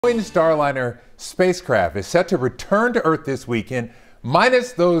Boeing Starliner spacecraft is set to return to Earth this weekend,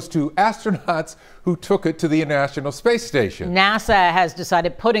 minus those two astronauts who took it to the International Space Station. NASA has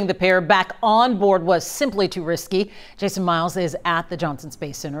decided putting the pair back on board was simply too risky. Jason Miles is at the Johnson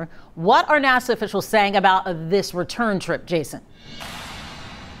Space Center. What are NASA officials saying about this return trip, Jason?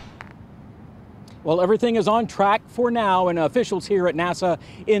 Well, everything is on track for now, and officials here at NASA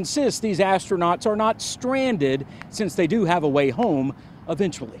insist these astronauts are not stranded since they do have a way home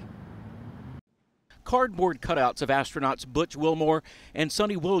eventually. Cardboard cutouts of astronauts Butch Wilmore and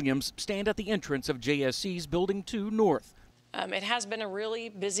Sonny Williams stand at the entrance of JSC's Building 2 North. It has been a really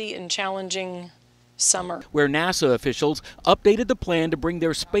busy and challenging summer, where NASA officials updated the plan to bring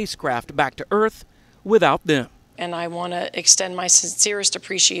their spacecraft back to Earth without them. And I want to extend my sincerest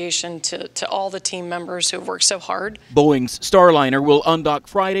appreciation to all the team members who have worked so hard. Boeing's Starliner will undock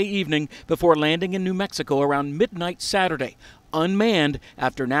Friday evening before landing in New Mexico around midnight Saturday, unmanned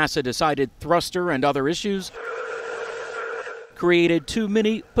after NASA decided thruster and other issues created too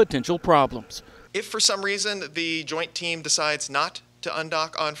many potential problems. If for some reason the joint team decides not to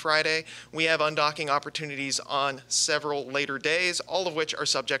undock on Friday, we have undocking opportunities on several later days, all of which are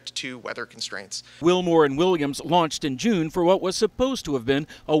subject to weather constraints. Wilmore and Williams launched in June for what was supposed to have been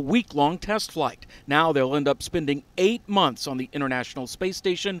a week-long test flight. Now they'll end up spending 8 months on the International Space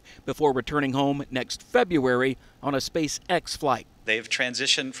Station before returning home next February on a SpaceX flight. They've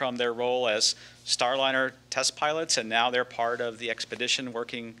transitioned from their role as Starliner test pilots, and now they're part of the expedition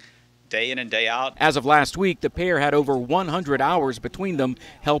working day in and day out. As of last week, the pair had over 100 hours between them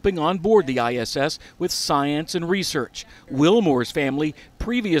helping on board the ISS with science and research. Wilmore's family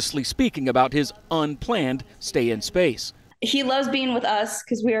previously speaking about his unplanned stay in space. He loves being with us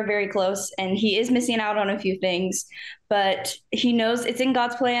because we are very close, and he is missing out on a few things, but he knows it's in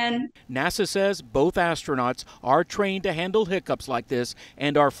God's plan. NASA says both astronauts are trained to handle hiccups like this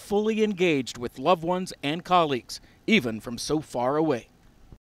and are fully engaged with loved ones and colleagues, even from so far away.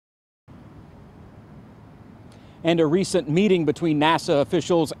 And a recent meeting between NASA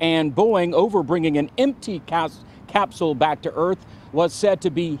officials and Boeing over bringing an empty capsule back to Earth was said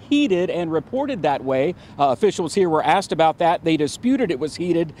to be heated and reported that way. Officials here were asked about that. They disputed it was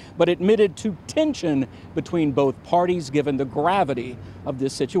heated, but admitted to tension between both parties given the gravity of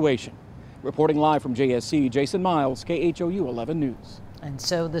this situation. Reporting live from JSC, Jason Miles, KHOU 11 News. And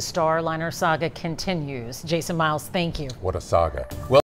so the Starliner saga continues. Jason Miles, thank you. What a saga. Well,